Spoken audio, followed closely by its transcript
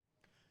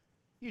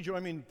You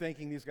join me in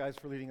thanking these guys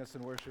for leading us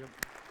in worship.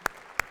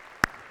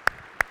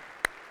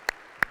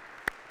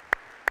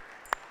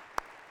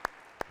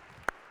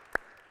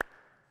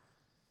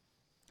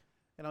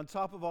 And on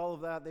top of all of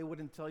that, they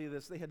wouldn't tell you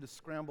this. They had to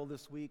scramble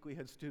this week. We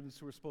had students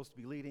who were supposed to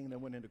be leading, and then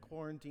went into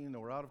quarantine,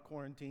 or were out of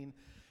quarantine.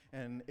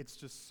 And it's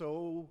just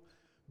so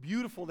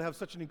beautiful to have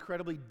such an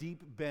incredibly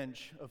deep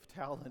bench of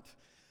talent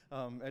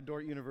at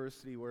Dordt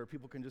University, where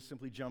people can just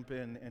simply jump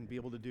in and be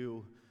able to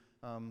do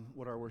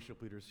what our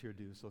worship leaders here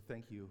do. So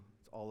thank you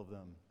to all of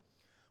them.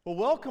 Well,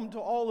 welcome to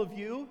all of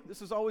you.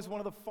 This is always one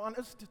of the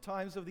funnest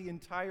times of the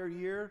entire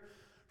year.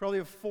 Probably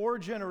have 4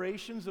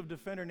 generations of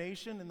Defender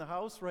Nation in the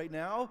house right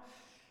now.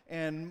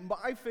 And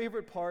my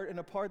favorite part, and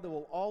a part that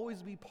will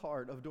always be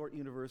part of Dordt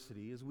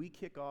University, is we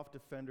kick off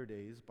Defender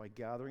Days by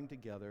gathering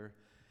together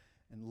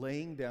and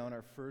laying down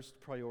our first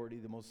priority,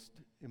 the most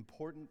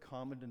important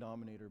common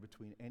denominator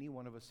between any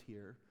one of us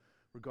here,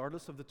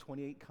 regardless of the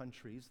 28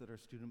 countries that our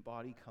student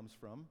body comes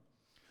from,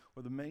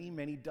 or the many,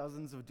 many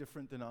dozens of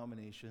different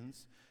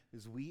denominations,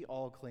 is we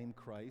all claim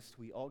Christ.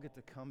 We all get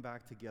to come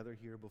back together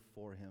here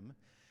before Him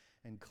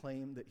and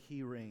claim that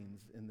He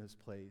reigns in this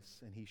place,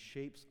 and He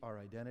shapes our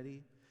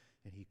identity,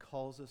 and He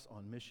calls us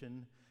on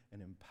mission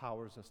and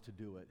empowers us to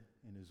do it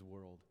in His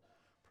world.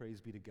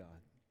 Praise be to God.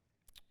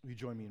 Will you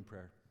join me in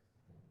prayer?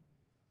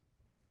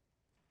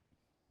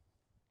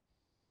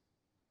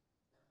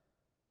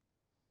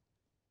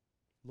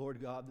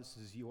 Lord God, this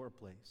is your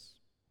place.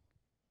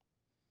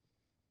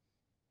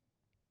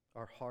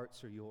 Our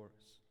hearts are yours.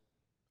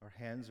 Our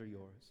hands are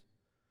yours.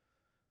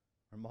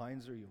 Our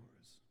minds are yours.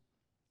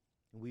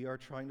 And we are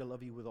trying to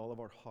love you with all of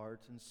our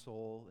heart and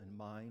soul and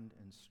mind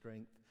and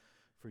strength,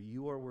 for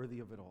you are worthy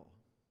of it all.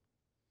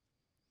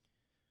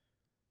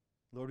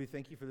 Lord, we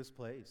thank you for this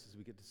place as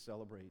we get to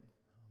celebrate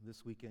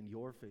this weekend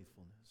your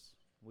faithfulness,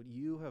 what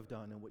you have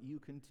done and what you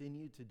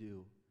continue to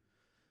do.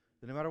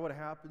 That no matter what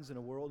happens in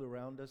a world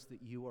around us,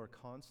 that you are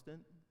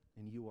constant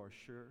and you are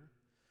sure.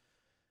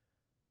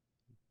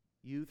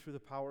 You, through the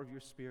power of your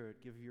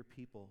Spirit, give your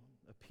people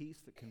a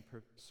peace that can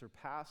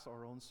surpass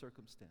our own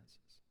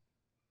circumstances.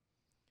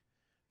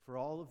 For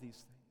all of these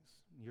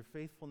things, your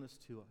faithfulness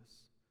to us,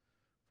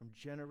 from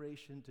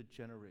generation to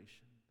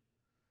generation,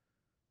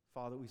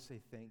 Father, we say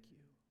thank you.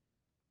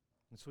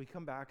 And so we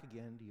come back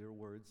again to your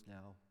words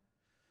now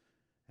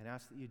and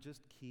ask that you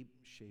just keep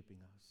shaping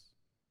us,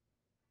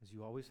 as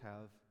you always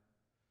have,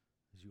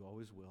 as you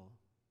always will,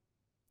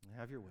 and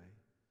have your way.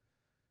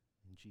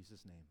 In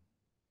Jesus' name,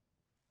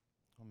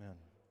 amen.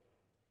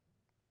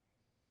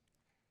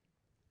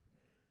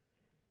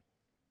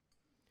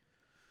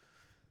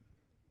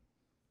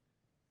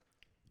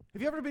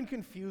 Have you ever been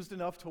confused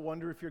enough to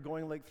wonder if you're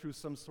going through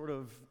some sort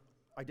of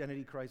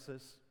identity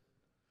crisis?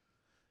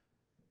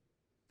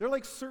 There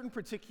are certain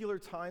particular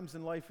times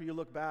in life where you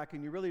look back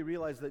and you really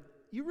realize that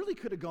you really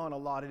could have gone a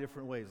lot of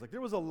different ways.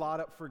 There was a lot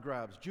up for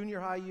grabs. Junior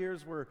high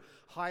years were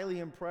highly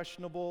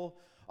impressionable.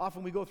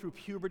 Often we go through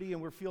puberty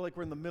and we feel like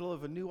we're in the middle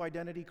of a new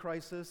identity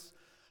crisis.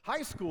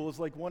 High school is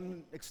like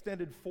one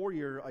extended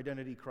 4-year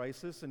identity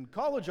crisis, and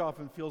college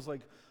often feels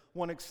like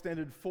one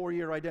extended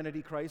 4-year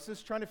identity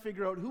crisis, trying to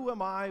figure out who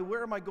am I,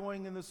 where am I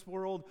going in this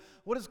world,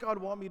 what does God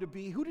want me to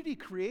be, who did He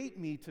create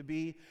me to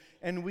be,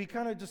 and we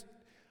kind of just,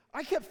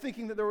 I kept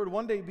thinking that there would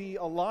one day be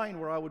a line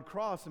where I would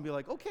cross and be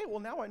like, okay, well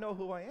now I know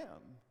who I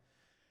am.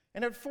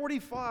 And at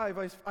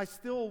 45, I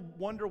still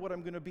wonder what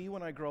I'm going to be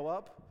when I grow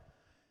up.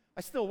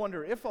 I still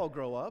wonder if I'll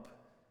grow up.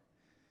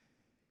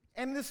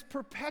 And this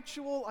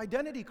perpetual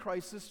identity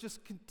crisis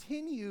just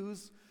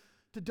continues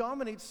to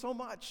dominate so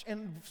much,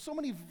 and so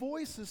many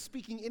voices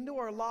speaking into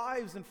our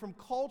lives and from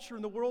culture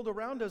and the world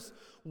around us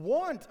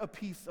want a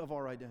piece of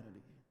our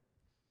identity.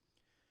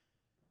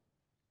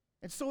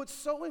 And so it's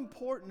so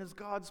important as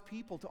God's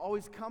people to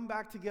always come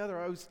back together.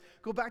 I always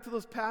go back to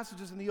those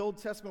passages in the Old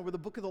Testament where the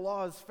book of the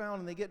law is found,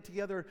 and they get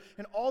together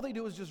and all they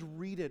do is just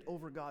read it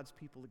over God's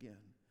people again.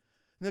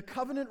 And the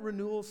covenant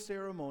renewal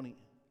ceremony.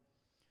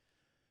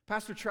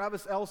 Pastor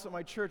Travis Ellis at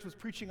my church was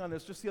preaching on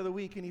this just the other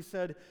week, and he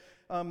said,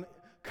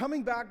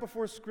 coming back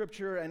before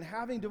Scripture and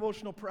having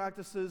devotional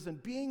practices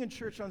and being in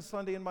church on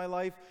Sunday in my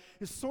life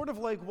is sort of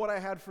like what I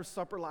had for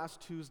supper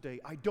last Tuesday.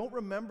 I don't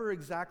remember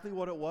exactly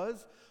what it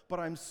was, but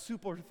I'm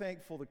super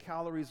thankful the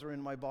calories are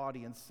in my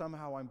body and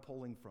somehow I'm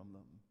pulling from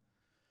them.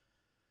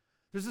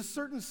 There's a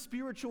certain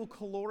spiritual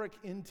caloric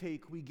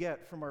intake we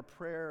get from our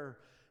prayer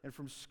and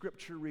from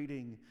Scripture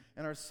reading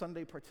and our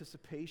Sunday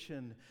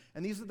participation.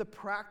 And these are the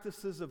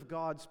practices of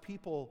God's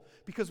people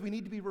because we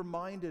need to be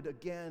reminded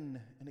again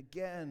and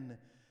again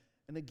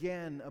and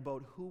again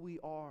about who we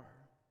are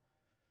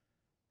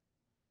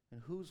and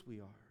whose we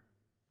are.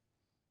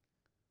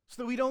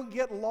 So that we don't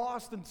get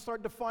lost and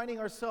start defining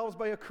ourselves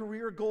by a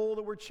career goal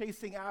that we're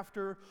chasing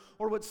after,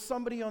 or what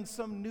somebody on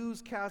some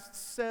newscast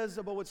says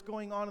about what's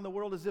going on in the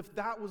world as if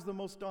that was the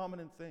most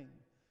dominant thing.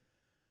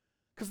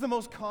 Because the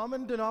most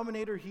common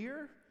denominator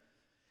here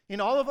in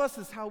all of us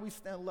is how we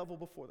stand level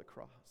before the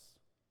cross.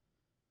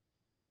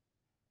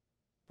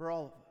 For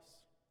all of us.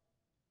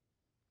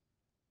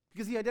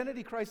 Because the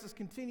identity crisis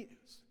continues.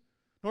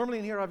 Normally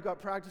in here I've got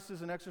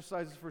practices and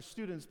exercises for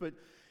students, but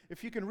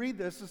if you can read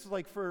this, this is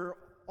like for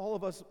all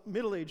of us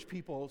middle-aged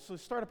people. So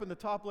start up in the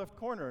top left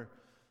corner.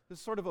 This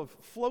is sort of a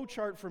flow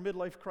chart for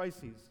midlife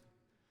crises.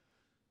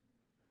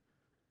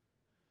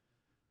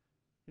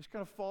 Just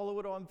kind of follow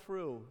it on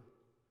through.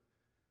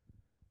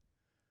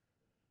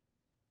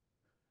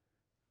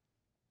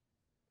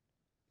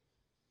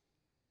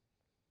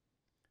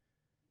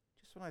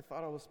 Just when I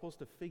thought I was supposed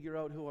to figure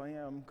out who I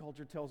am,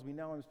 culture tells me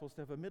now I'm supposed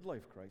to have a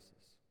midlife crisis.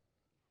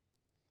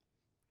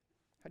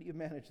 How do you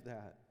manage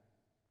that?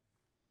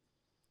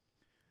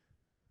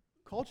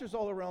 Cultures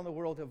all around the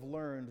world have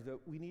learned that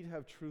we need to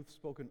have truth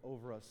spoken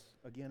over us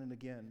again and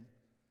again.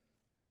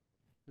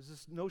 There's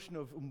this notion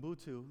of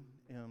Ubuntu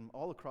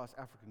all across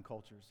African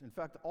cultures. In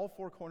fact, all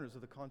four corners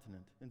of the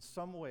continent in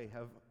some way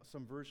have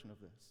some version of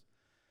this.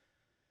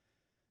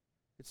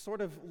 It's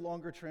sort of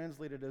longer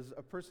translated as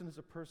a person is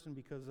a person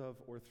because of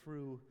or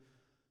through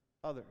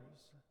others.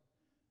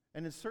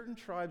 And in certain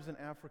tribes in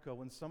Africa,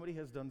 when somebody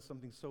has done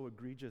something so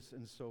egregious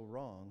and so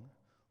wrong,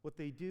 what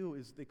they do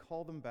is they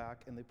call them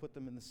back and they put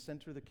them in the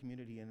center of the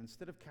community, and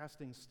instead of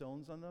casting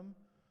stones on them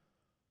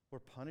or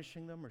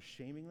punishing them or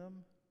shaming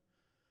them,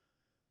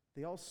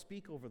 they all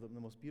speak over them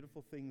the most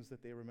beautiful things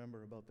that they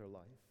remember about their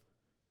life.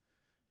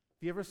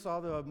 If you ever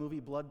saw the movie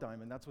Blood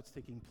Diamond, that's what's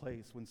taking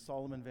place when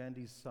Solomon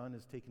Vandy's son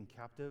is taken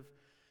captive,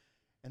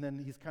 and then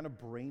he's kind of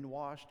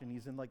brainwashed and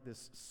he's in like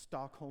this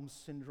Stockholm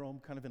syndrome,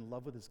 kind of in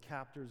love with his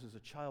captors as a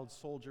child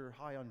soldier,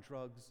 high on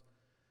drugs,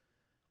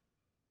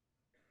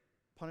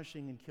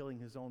 punishing and killing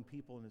his own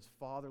people, and his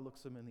father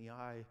looks him in the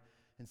eye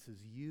and says,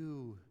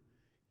 you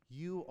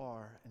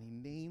are, and he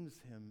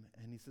names him,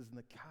 and he says, and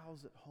the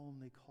cows at home,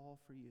 they call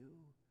for you,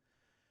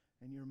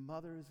 and your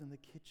mother is in the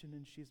kitchen,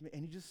 and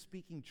and he's just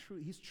speaking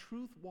truth. He's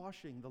truth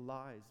washing the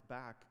lies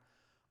back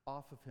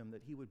off of him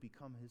that he would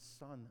become his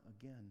son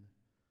again.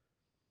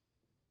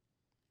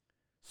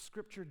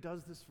 Scripture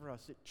does this for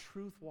us. It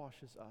truth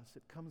washes us.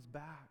 It comes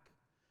back.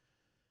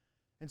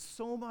 And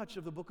so much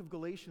of the book of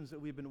Galatians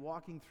that we've been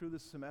walking through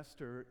this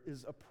semester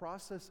is a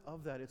process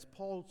of that. It's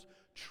Paul's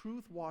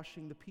truth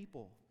washing the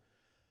people.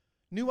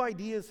 New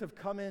ideas have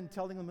come in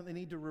telling them that they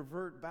need to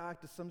revert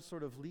back to some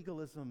sort of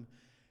legalism,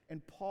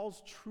 and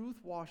Paul's truth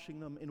washing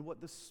them in what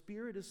the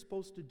Spirit is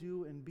supposed to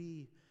do and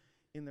be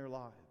in their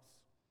lives.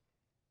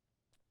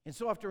 And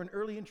so after an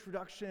early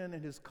introduction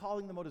and his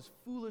calling them out as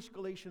foolish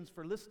Galatians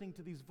for listening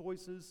to these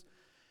voices,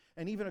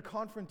 and even a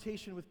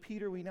confrontation with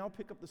Peter, we now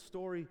pick up the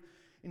story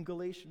in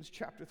Galatians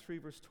chapter 3,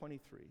 verse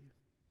 23.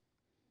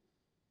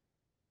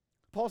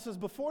 Paul says,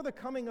 before the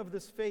coming of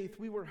this faith,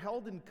 we were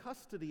held in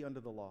custody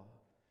under the law,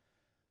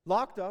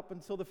 locked up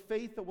until the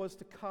faith that was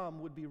to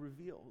come would be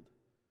revealed.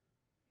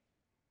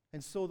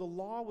 And so the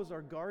law was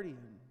our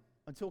guardian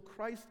until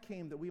Christ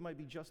came that we might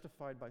be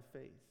justified by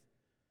faith.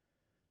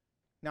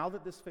 Now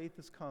that this faith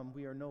has come,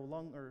 we are no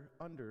longer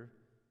under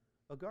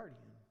a guardian.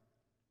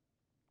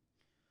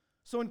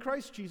 So in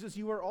Christ Jesus,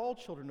 you are all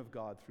children of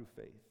God through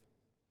faith.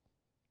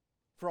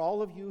 For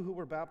all of you who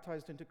were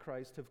baptized into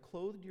Christ have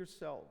clothed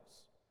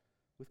yourselves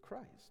with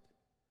Christ.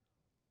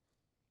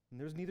 And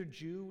there's neither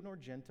Jew nor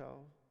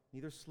Gentile,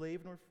 neither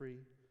slave nor free,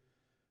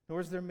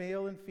 nor is there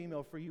male and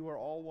female, for you are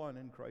all one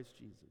in Christ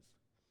Jesus.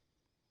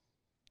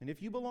 And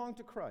if you belong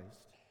to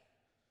Christ,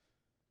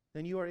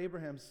 then you are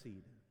Abraham's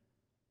seed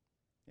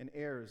and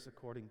heirs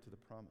according to the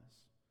promise.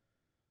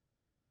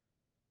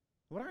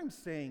 What I'm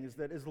saying is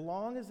that as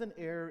long as an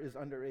heir is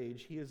underage,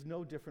 he is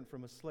no different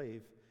from a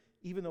slave,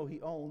 even though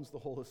he owns the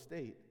whole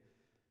estate.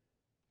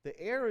 The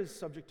heir is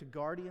subject to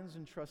guardians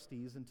and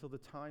trustees until the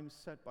time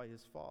set by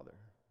his father.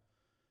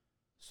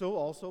 So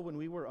also when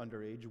we were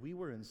underage, we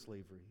were in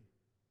slavery,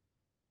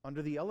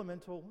 under the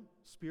elemental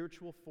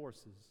spiritual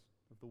forces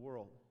of the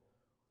world.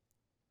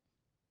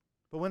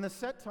 But when the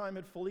set time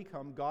had fully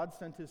come, God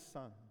sent his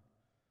Son,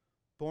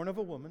 born of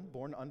a woman,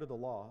 born under the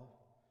law,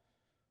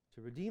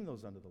 to redeem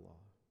those under the law,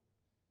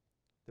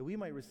 that we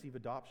might receive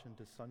adoption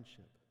to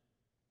sonship.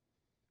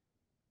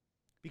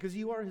 Because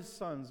you are his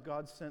sons,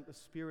 God sent the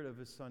Spirit of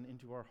his Son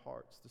into our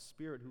hearts, the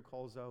Spirit who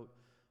calls out,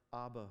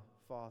 Abba,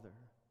 Father.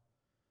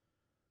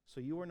 So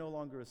you are no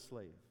longer a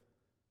slave,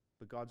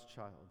 but God's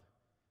child.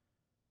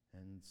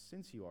 And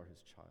since you are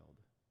his child,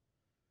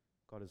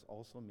 God has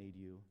also made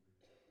you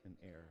an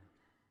heir.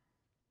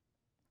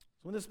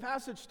 So when this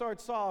passage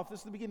starts off, this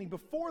is the beginning.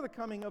 Before the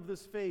coming of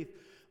this faith,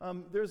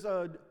 there's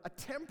a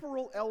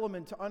temporal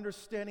element to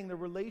understanding the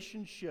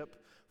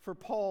relationship for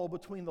Paul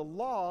between the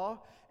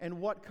law and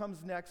what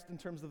comes next in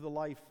terms of the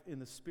life in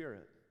the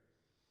Spirit.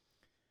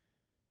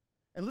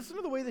 And listen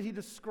to the way that he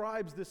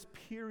describes this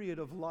period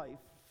of life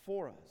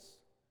for us.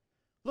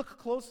 Look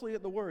closely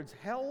at the words,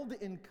 held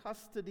in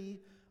custody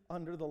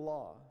under the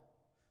law,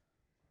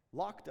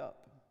 locked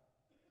up.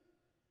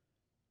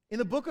 In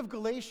the book of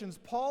Galatians,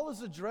 Paul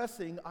is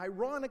addressing,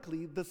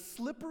 ironically, the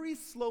slippery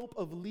slope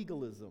of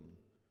legalism,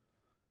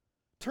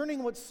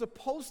 turning what's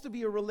supposed to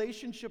be a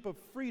relationship of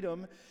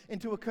freedom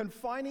into a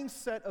confining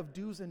set of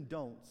do's and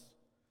don'ts.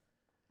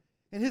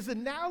 And his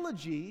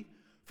analogy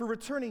for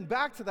returning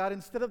back to that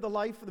instead of the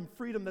life and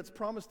freedom that's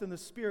promised in the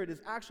Spirit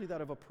is actually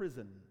that of a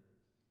prison.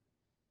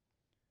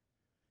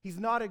 He's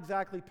not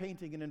exactly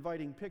painting an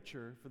inviting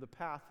picture for the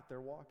path that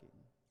they're walking.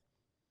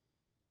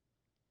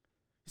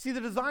 You see,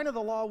 the design of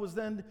the law was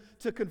then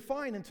to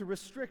confine and to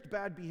restrict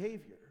bad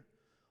behavior.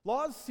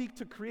 Laws seek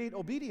to create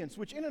obedience,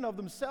 which in and of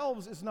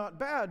themselves is not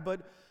bad,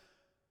 but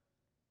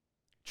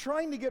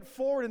trying to get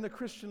forward in the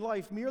Christian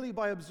life merely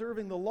by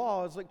observing the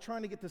law is like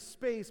trying to get to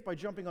space by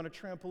jumping on a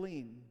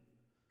trampoline.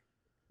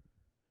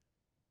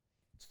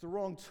 It's the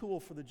wrong tool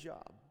for the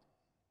job.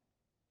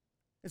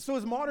 And so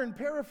his modern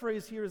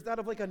paraphrase here is that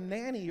of like a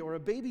nanny or a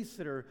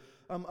babysitter,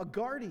 a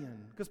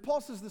guardian. Because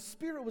Paul says the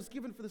Spirit was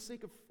given for the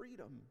sake of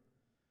freedom.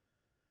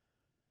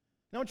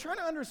 Now, I'm trying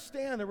to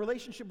understand the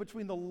relationship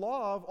between the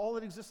law of all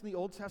that exists in the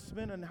Old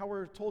Testament and how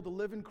we're told to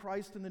live in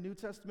Christ in the New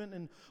Testament,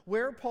 and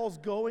where Paul's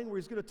going, where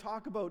he's going to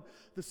talk about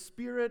the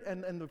Spirit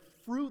and the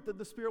fruit that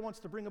the Spirit wants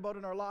to bring about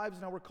in our lives,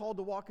 and how we're called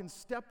to walk in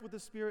step with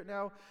the Spirit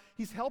now.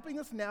 He's helping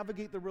us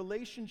navigate the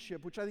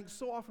relationship, which I think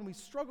so often we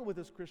struggle with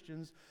as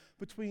Christians,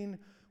 between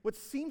what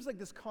seems like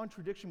this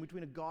contradiction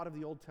between a God of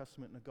the Old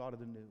Testament and a God of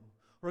the New,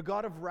 or a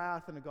God of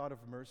wrath and a God of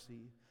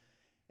mercy.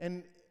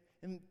 And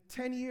in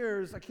 10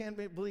 years, I can't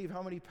believe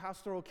how many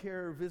pastoral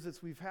care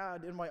visits we've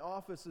had in my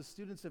office as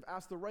students have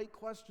asked the right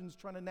questions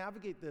trying to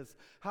navigate this.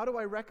 How do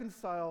I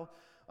reconcile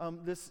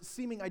this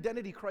seeming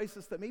identity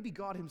crisis that maybe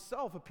God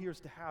himself appears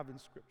to have in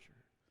Scripture?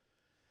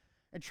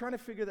 And trying to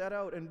figure that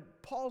out. And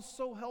Paul's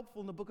so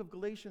helpful in the book of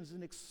Galatians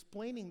in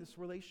explaining this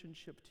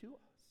relationship to us.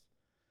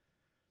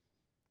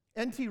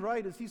 N.T.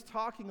 Wright, as he's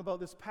talking about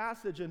this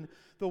passage and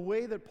the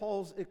way that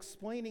Paul's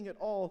explaining it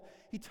all,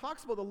 he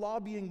talks about the law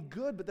being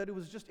good, but that it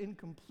was just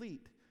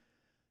incomplete.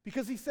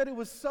 Because he said it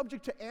was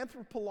subject to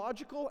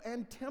anthropological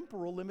and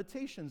temporal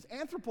limitations.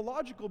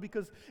 Anthropological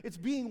because it's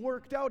being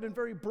worked out in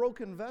very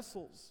broken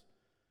vessels.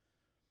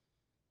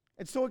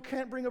 And so it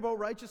can't bring about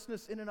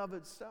righteousness in and of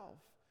itself.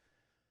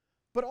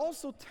 But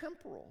also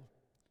temporal.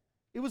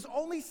 It was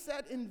only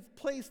set in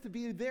place to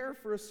be there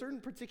for a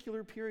certain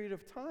particular period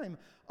of time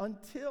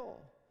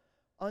until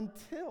the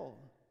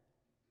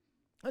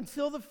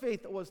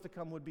faith that was to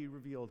come would be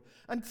revealed,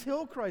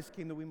 until Christ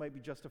came that we might be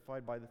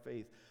justified by the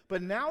faith.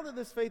 But now that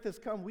this faith has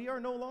come, we are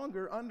no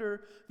longer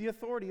under the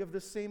authority of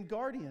this same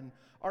guardian.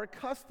 Our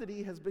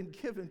custody has been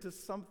given to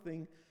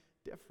something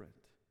different.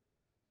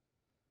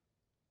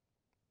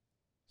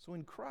 So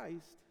in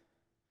Christ,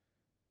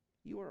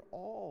 you are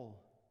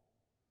all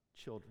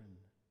children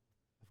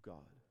of God.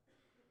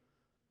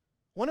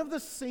 One of the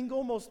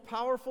single most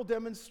powerful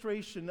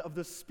demonstration of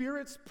the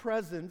Spirit's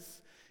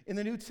presence in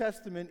the New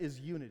Testament is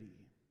unity.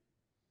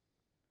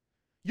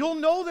 You'll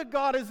know that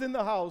God is in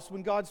the house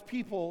when God's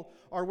people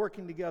are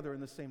working together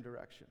in the same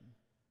direction.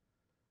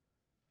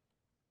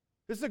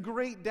 This is a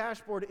great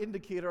dashboard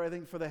indicator, I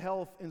think, for the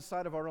health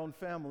inside of our own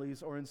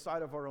families or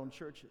inside of our own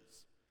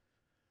churches.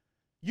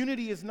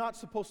 Unity is not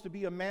supposed to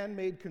be a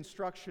man-made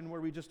construction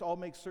where we just all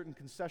make certain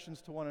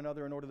concessions to one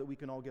another in order that we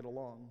can all get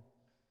along.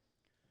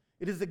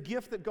 It is a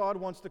gift that God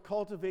wants to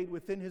cultivate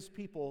within his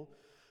people,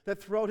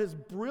 that throughout his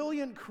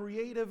brilliant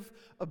creative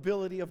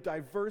ability of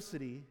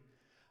diversity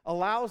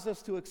allows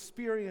us to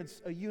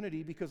experience a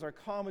unity because our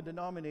common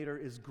denominator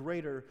is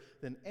greater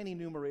than any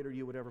numerator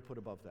you would ever put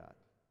above that.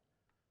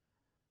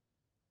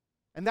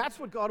 And that's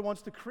what God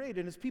wants to create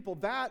in his people,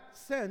 that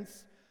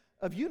sense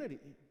of unity.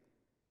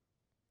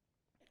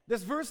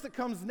 This verse that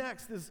comes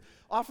next has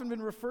often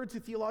been referred to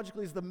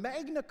theologically as the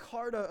Magna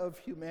Carta of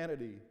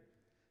humanity.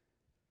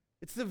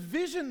 It's the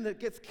vision that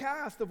gets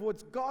cast of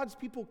what God's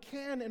people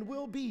can and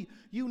will be,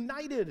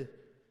 united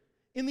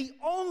in the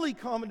only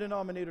common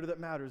denominator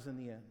that matters in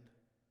the end.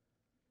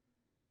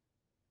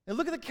 And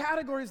look at the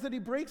categories that he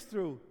breaks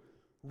through: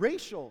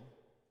 racial,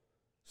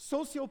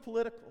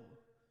 socio-political,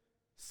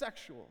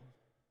 sexual.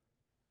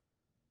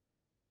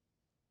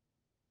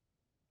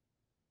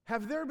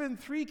 Have there been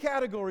three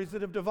categories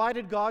that have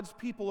divided God's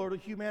people or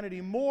humanity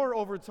more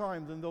over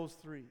time than those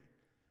three?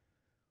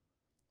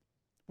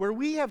 Where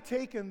we have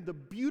taken the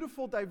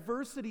beautiful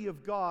diversity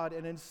of God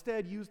and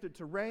instead used it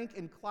to rank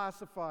and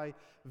classify,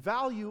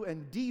 value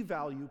and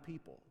devalue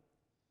people.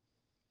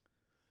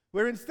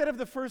 Where instead of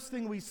the first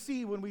thing we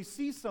see when we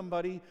see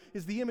somebody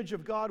is the image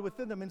of God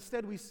within them,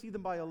 instead we see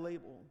them by a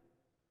label.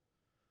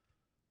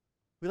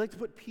 We like to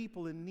put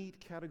people in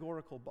neat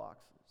categorical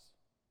boxes,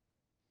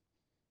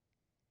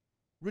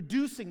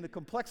 reducing the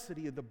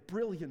complexity and the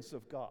brilliance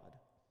of God,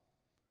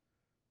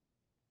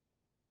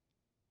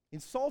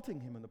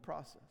 insulting him in the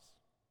process.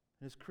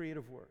 His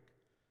creative work.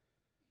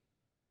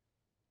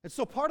 And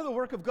so part of the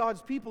work of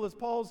God's people, as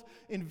Paul's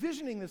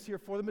envisioning this here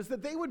for them, is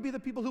that they would be the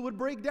people who would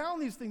break down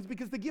these things,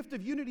 because the gift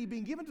of unity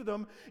being given to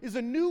them is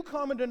a new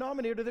common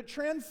denominator that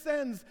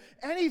transcends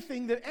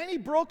anything that any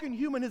broken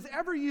human has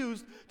ever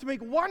used to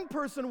make one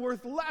person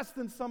worth less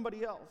than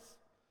somebody else.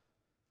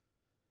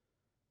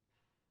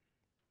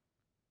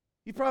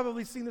 You've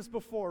probably seen this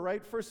before,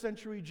 right? First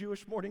century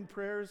Jewish morning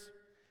prayers.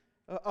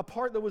 A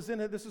part that was in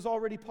it, this is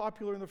already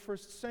popular in the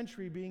first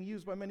century, being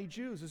used by many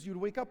Jews, is you'd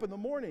wake up in the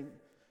morning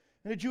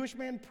And a Jewish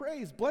man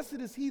prays, "Blessed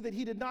is he that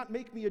he did not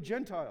make me a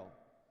Gentile.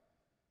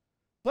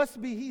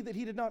 Blessed be he that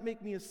he did not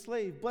make me a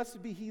slave.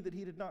 Blessed be he that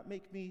he did not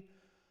make me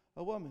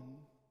a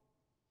woman."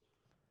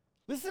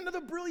 Listen to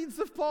the brilliance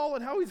of Paul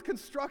and how he's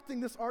constructing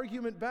this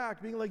argument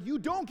back, being like, you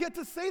don't get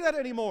to say that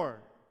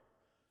anymore.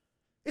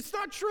 It's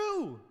not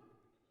true.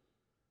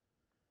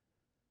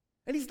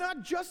 And he's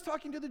not just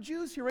talking to the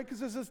Jews here, right? Because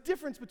there's this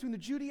difference between the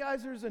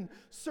Judaizers and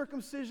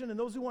circumcision and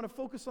those who want to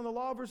focus on the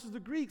law versus the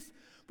Greeks.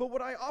 But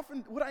what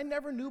I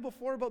never knew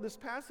before about this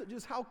passage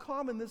is how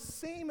common this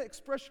same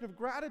expression of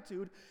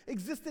gratitude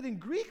existed in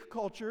Greek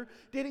culture,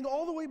 dating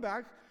all the way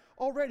back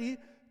already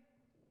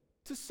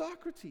to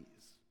Socrates.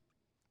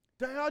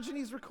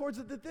 Diogenes records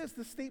that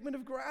the statement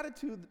of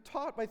gratitude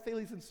taught by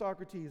Thales and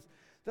Socrates,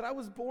 that I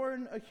was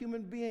born a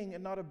human being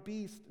and not a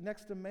beast,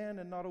 next a man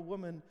and not a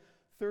woman,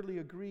 thirdly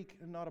a Greek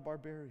and not a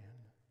barbarian.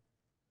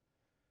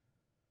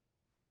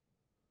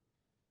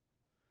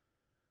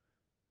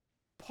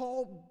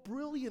 Paul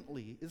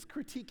brilliantly is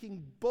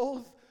critiquing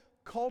both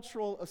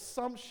cultural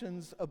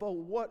assumptions about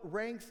what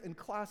ranks and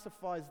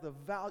classifies the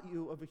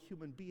value of a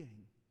human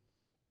being.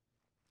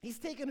 He's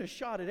taking a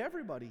shot at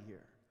everybody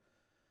here,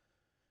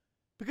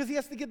 because he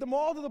has to get them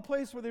all to the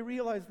place where they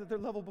realize that they're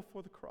level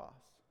before the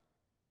cross.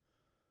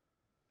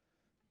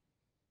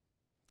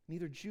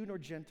 Neither Jew nor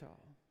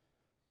Gentile,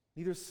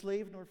 neither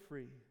slave nor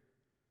free,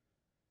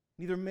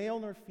 neither male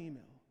nor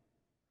female.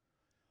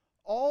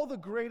 All the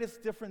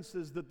greatest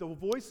differences that the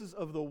voices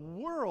of the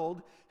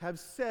world have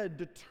said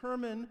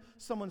determine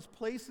someone's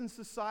place in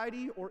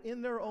society or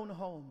in their own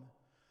home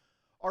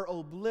are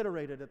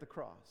obliterated at the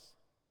cross.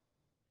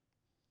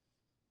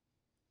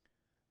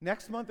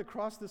 Next month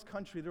across this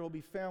country, there will be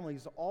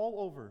families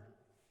all over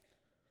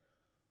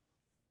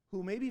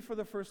who maybe for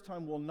the first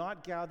time will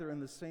not gather in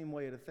the same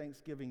way at a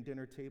Thanksgiving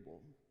dinner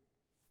table,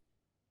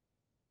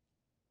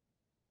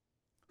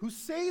 who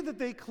say that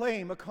they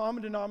claim a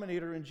common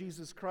denominator in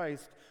Jesus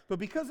Christ, but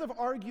because of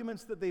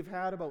arguments that they've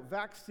had about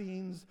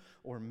vaccines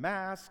or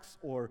masks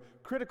or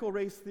critical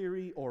race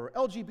theory or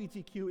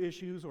LGBTQ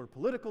issues or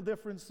political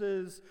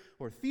differences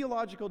or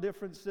theological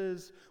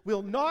differences,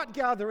 will not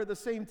gather at the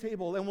same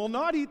table and will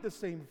not eat the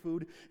same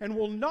food and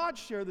will not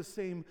share the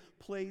same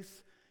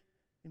place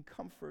in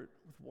comfort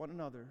with one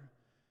another,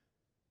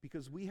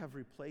 because we have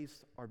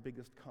replaced our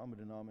biggest common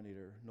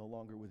denominator no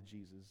longer with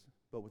Jesus,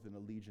 but with an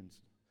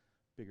allegiance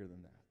bigger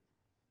than that.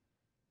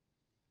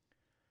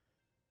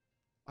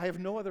 I have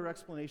no other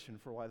explanation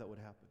for why that would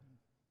happen.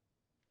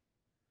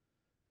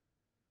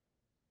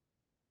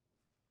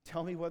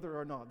 Tell me whether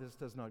or not this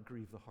does not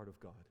grieve the heart of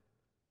God.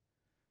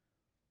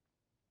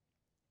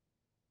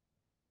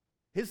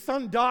 His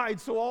son died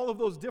so all of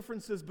those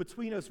differences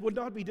between us would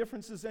not be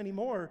differences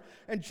anymore.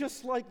 And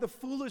just like the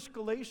foolish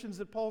Galatians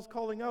that Paul's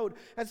calling out,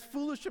 as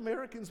foolish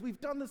Americans, we've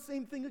done the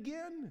same thing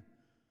again.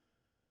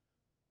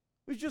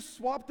 We've just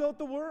swapped out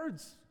the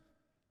words.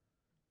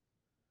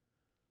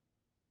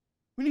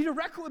 We need a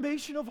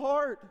reclamation of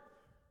heart.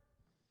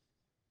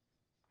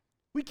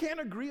 We can't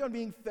agree on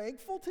being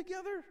thankful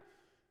together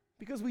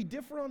because we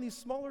differ on these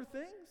smaller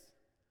things.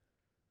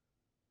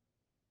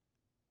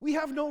 We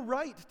have no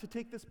right to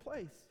take this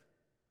place.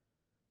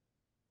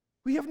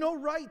 We have no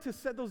right to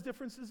set those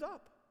differences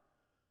up.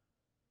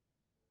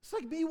 It's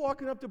like me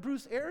walking up to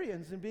Bruce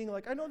Arians and being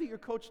like, I know that you're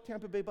coach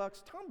Tampa Bay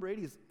Bucks. Tom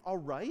Brady's all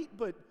right,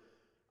 but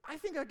I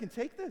think I can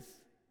take this.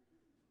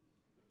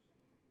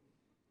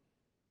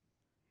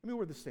 I mean,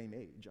 we're the same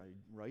age,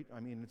 right? I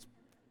mean,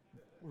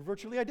 we're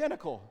virtually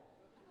identical.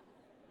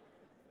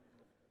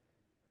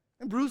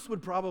 And Bruce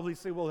would probably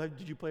say, well,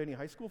 did you play any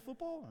high school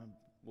football?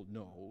 Well,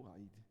 no.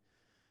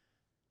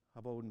 How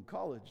about in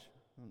college?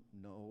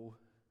 No.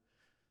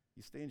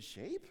 You stay in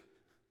shape?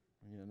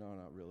 Yeah, no,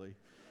 not really.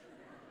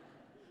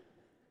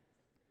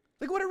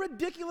 Like, what a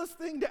ridiculous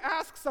thing to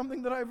ask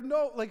something that I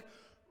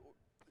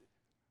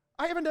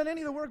haven't done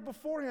any of the work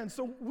beforehand.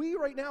 So we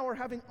right now are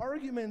having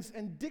arguments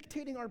and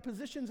dictating our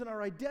positions and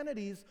our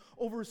identities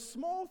over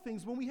small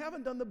things when we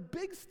haven't done the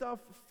big stuff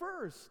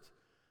first.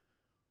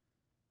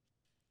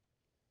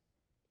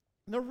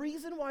 And the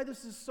reason why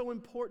this is so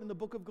important in the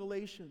book of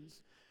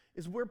Galatians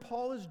is where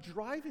Paul is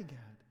driving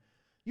at.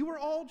 You are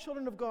all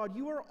children of God.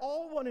 You are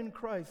all one in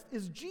Christ.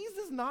 Is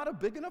Jesus not a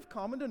big enough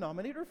common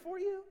denominator for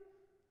you?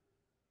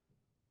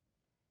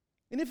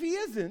 And if he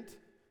isn't,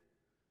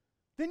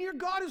 then your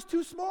God is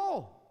too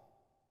small.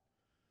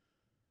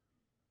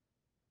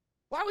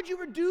 Why would you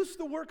reduce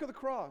the work of the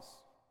cross?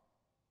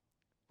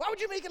 Why would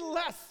you make it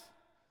less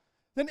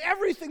than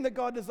everything that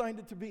God designed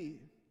it to be?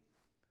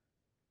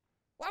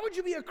 Why would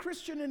you be a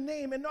Christian in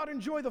name and not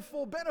enjoy the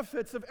full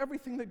benefits of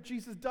everything that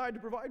Jesus died to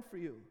provide for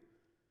you?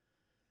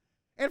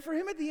 And for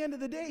him, at the end of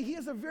the day, he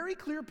has a very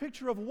clear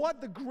picture of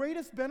what the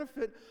greatest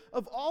benefit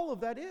of all of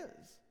that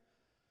is.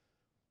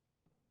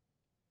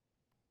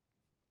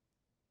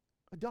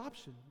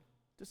 Adoption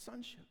to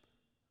sonship.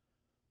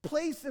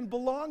 Place and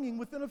belonging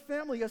within a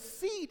family, a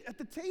seat at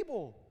the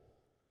table.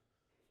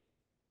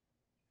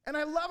 And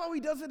I love how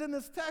he does it in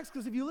this text,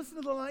 because if you listen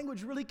to the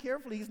language really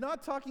carefully, he's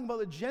not talking about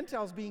the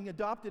Gentiles being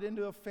adopted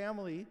into a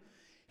family.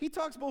 He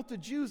talks both to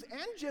Jews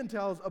and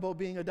Gentiles about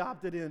being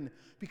adopted in,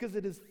 because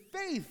it is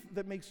faith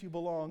that makes you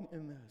belong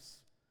in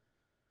this.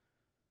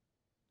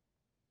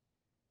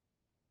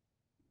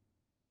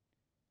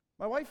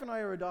 My wife and I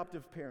are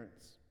adoptive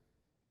parents.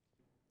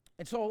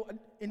 And so,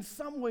 in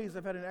some ways,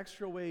 I've had an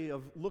extra way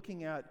of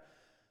looking at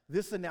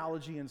this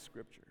analogy in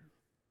Scripture.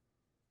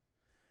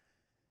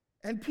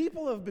 And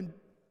people have been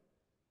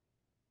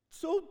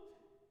so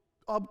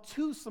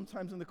obtuse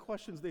sometimes in the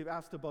questions they've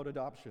asked about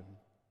adoption.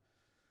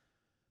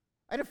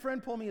 I had a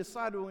friend pull me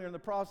aside when we were in the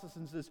process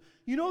and says,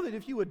 you know that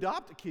if you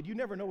adopt a kid, you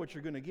never know what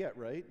you're going to get,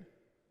 right?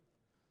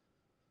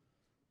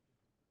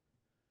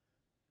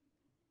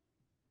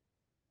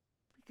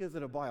 Because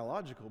at a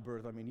biological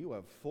birth, I mean, you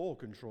have full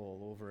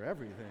control over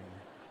everything.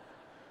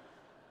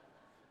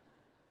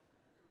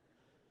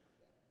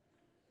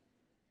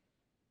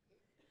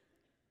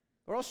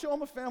 Or I'll show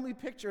them a family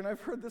picture, and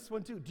I've heard this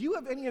one too. Do you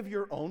have any of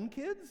your own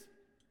kids?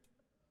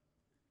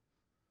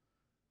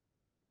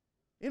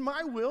 In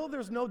my will,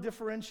 there's no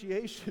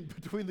differentiation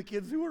between the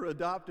kids who were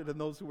adopted and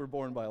those who were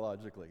born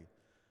biologically.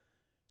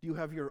 Do you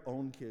have your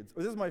own kids?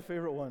 Or this is my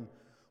favorite one.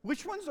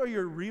 Which ones are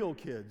your real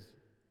kids?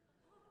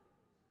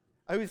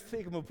 I always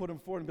take them and put them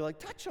forward and be like,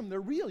 touch them, they're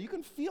real. You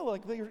can feel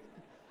like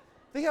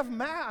they have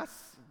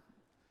mass.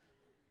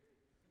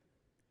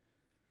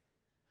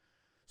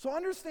 So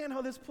understand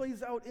how this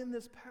plays out in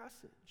this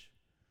passage.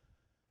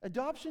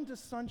 Adoption to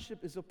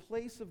sonship is a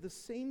place of the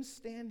same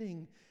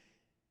standing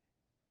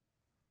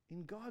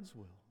in God's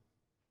will,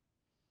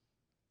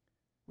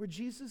 where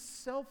Jesus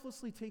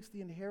selflessly takes the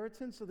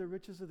inheritance of the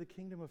riches of the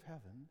kingdom of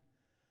heaven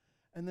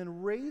and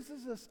then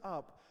raises us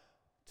up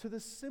to the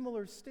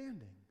similar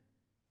standing.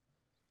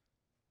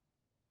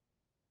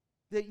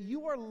 That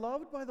you are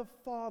loved by the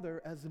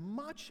Father as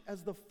much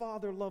as the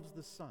Father loves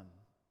the Son.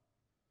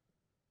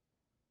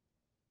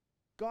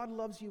 God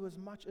loves you as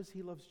much as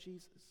He loves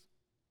Jesus.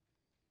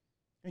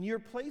 And your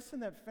place in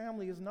that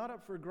family is not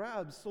up for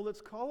grabs, so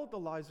let's call out the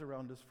lies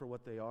around us for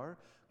what they are,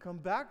 come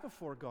back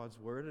before God's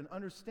Word, and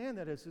understand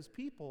that as His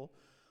people,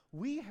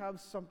 we have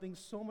something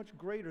so much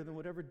greater than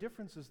whatever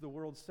differences the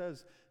world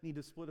says need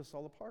to split us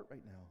all apart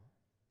right now.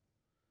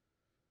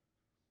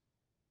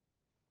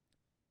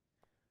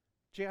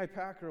 J.I.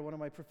 Packer, one of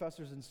my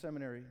professors in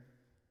seminary,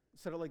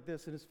 said it like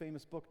this in his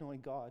famous book,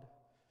 Knowing God.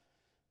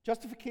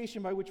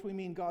 Justification, by which we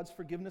mean God's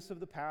forgiveness of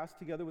the past,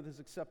 together with His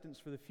acceptance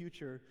for the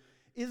future,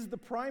 is the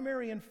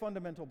primary and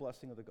fundamental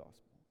blessing of the gospel.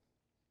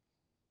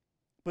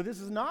 But this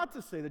is not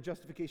to say that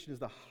justification is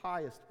the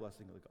highest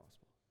blessing of the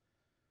gospel.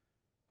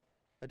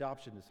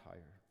 Adoption is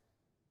higher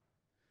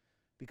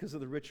because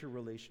of the richer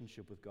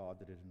relationship with God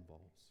that it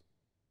involves.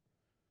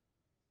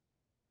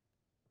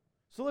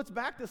 So let's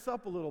back this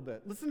up a little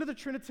bit. Listen to the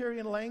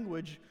Trinitarian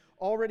language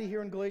already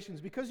here in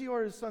Galatians. Because you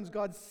are His sons,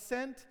 God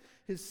sent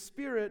His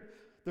Spirit,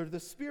 the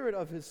Spirit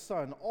of His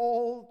Son,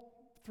 all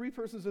three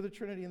persons of the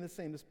Trinity in the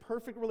same, this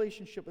perfect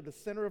relationship at the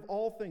center of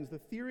all things, the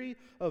theory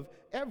of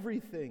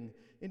everything,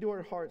 into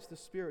our hearts, the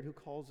Spirit who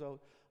calls out,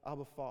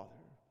 Abba, Father.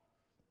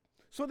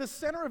 So the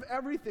center of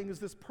everything is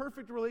this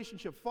perfect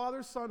relationship,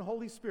 Father, Son,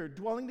 Holy Spirit,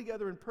 dwelling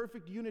together in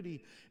perfect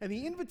unity. And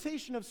the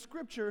invitation of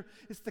Scripture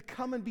is to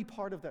come and be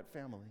part of that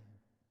family.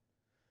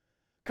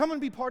 Come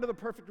and be part of the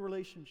perfect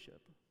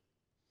relationship.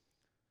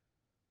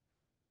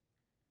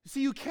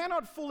 See, you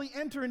cannot fully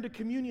enter into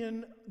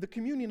communion, the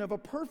communion of a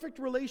perfect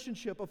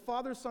relationship of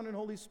Father, Son, and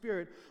Holy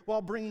Spirit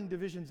while bringing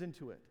divisions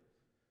into it.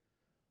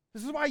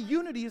 This is why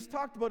unity is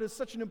talked about as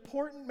such an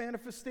important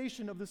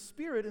manifestation of the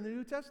Spirit in the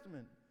New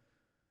Testament.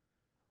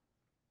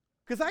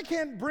 Because I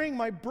can't bring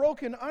my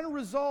broken,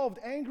 unresolved,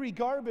 angry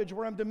garbage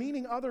where I'm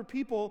demeaning other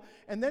people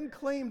and then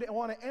claim to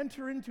want to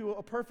enter into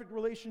a perfect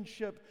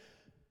relationship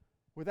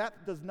where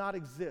that does not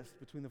exist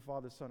between the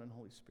Father, Son, and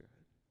Holy Spirit.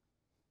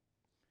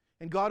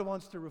 And God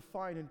wants to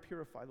refine and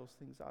purify those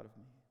things out of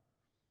me.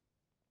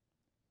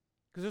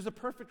 Because there's a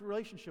perfect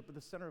relationship at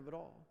the center of it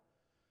all.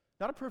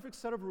 Not a perfect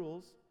set of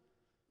rules,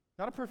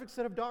 not a perfect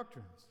set of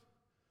doctrines.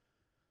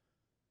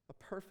 A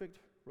perfect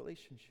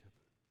relationship.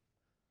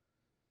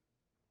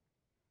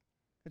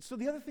 And so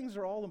the other things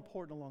are all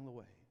important along the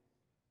way.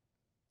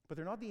 But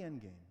they're not the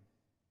end game.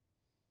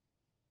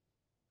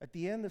 At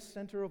the end, the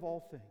center of all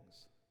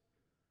things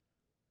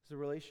is the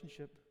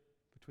relationship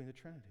between the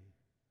Trinity.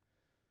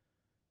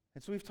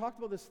 And so we've talked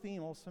about this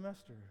theme all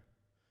semester.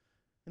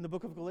 In the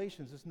book of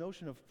Galatians, this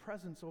notion of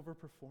presence over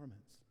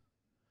performance.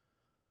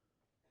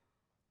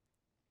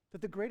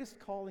 That the greatest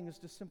calling is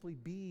to simply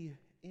be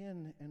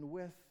in and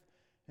with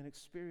and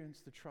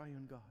experience the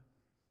triune God.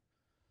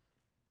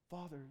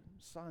 Father,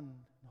 Son,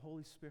 and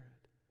Holy Spirit.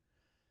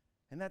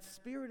 And that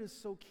Spirit is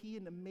so key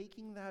into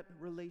making that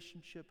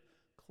relationship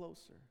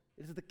closer.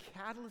 It is the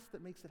catalyst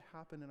that makes it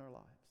happen in our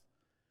lives.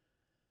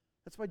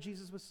 That's why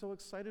Jesus was so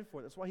excited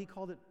for it. That's why He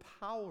called it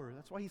power.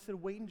 That's why He said,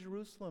 wait in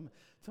Jerusalem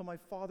till my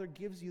Father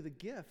gives you the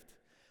gift.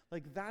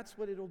 Like, that's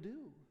what it'll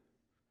do.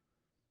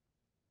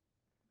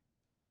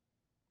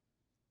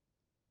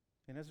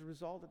 And as a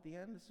result, at the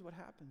end, this is what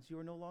happens. You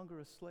are no longer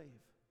a slave.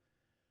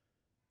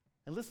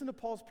 And listen to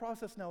Paul's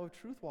process now of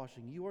truth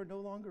washing. You are no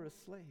longer a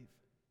slave.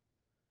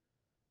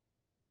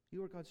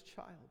 You are God's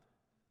child.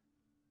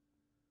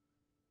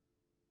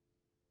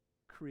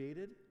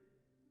 Created,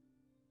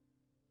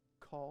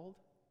 called,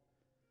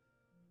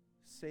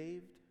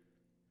 saved,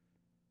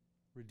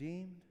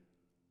 redeemed,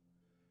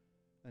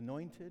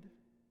 anointed,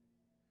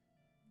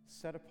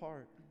 set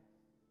apart,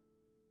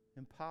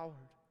 empowered,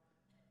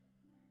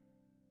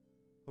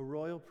 a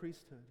royal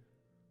priesthood,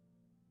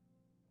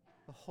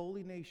 a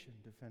holy nation,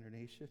 Defender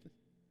Nation.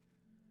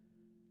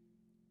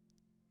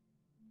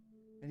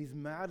 And He's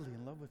madly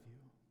in love with you.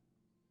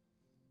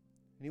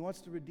 And He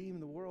wants to redeem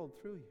the world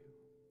through you.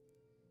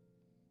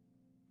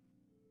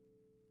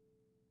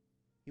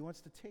 He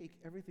wants to take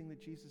everything that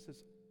Jesus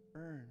has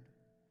earned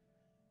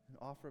and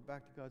offer it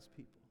back to God's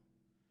people.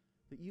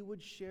 That you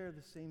would share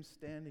the same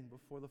standing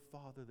before the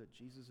Father that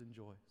Jesus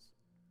enjoys.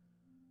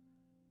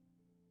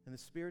 And the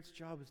Spirit's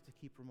job is to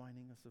keep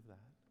reminding us of that.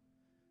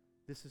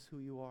 This is who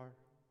you are.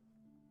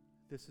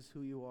 This is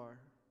who you are.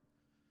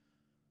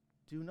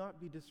 Do not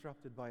be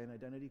disrupted by an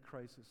identity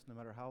crisis, no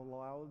matter how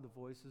loud the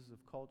voices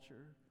of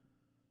culture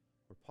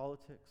or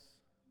politics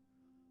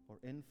or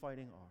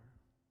infighting are.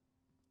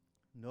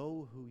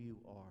 Know who you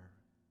are.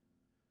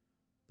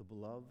 The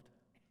beloved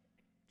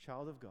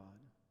child of God,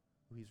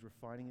 who He's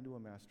refining into a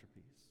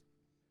masterpiece.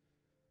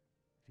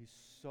 He's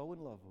so in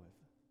love with.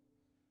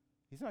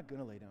 He's not going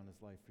to lay down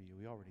His life for you.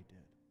 He already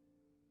did.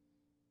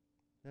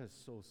 That is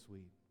so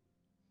sweet.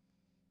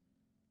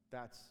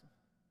 That's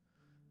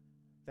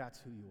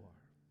who you are.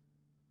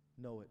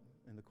 Know it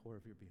in the core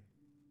of your being.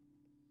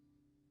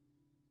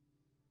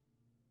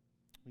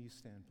 Will you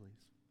stand,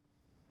 please?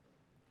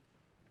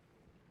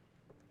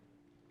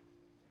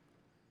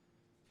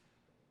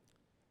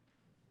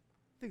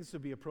 I think this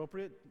would be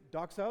appropriate.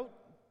 Doc's out?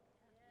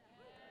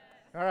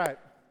 All right.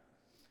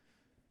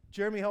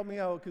 Jeremy, help me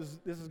out, because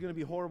this is going to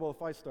be horrible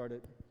if I start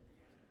it.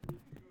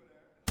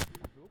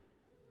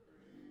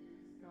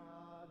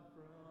 God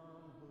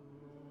from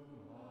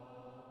whom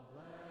all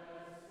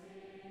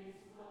blessings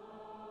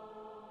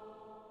flow,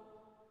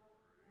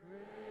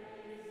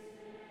 praise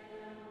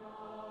Him,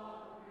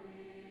 all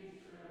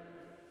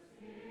creatures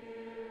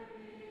here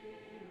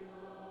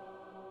below.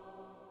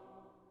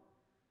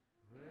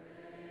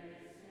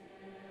 Praise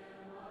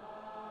Him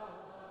above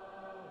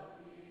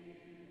the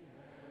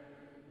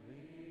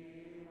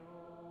heavenly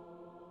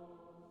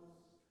hosts.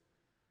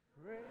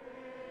 Praise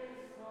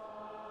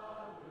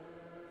Father,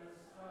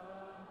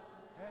 Son,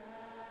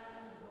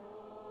 and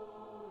Holy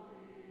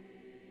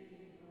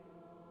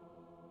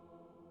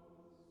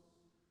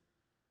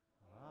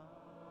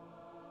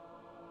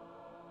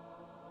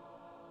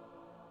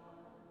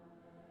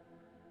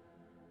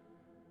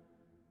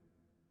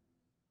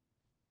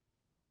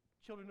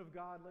Children of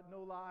God, let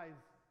no lies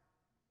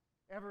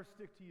ever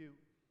stick to you.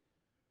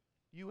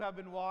 You have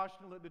been washed,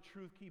 and let the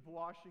truth keep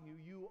washing you.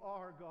 You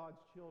are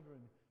God's children.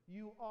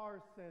 You are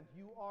sent.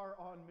 You are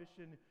on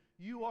mission.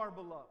 You are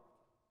beloved.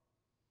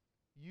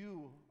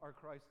 You are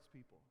Christ's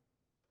people.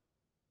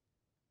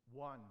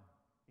 One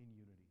in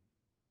unity.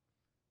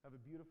 Have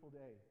a beautiful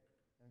day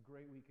and a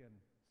great weekend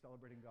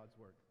celebrating God's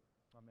Word.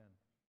 Amen.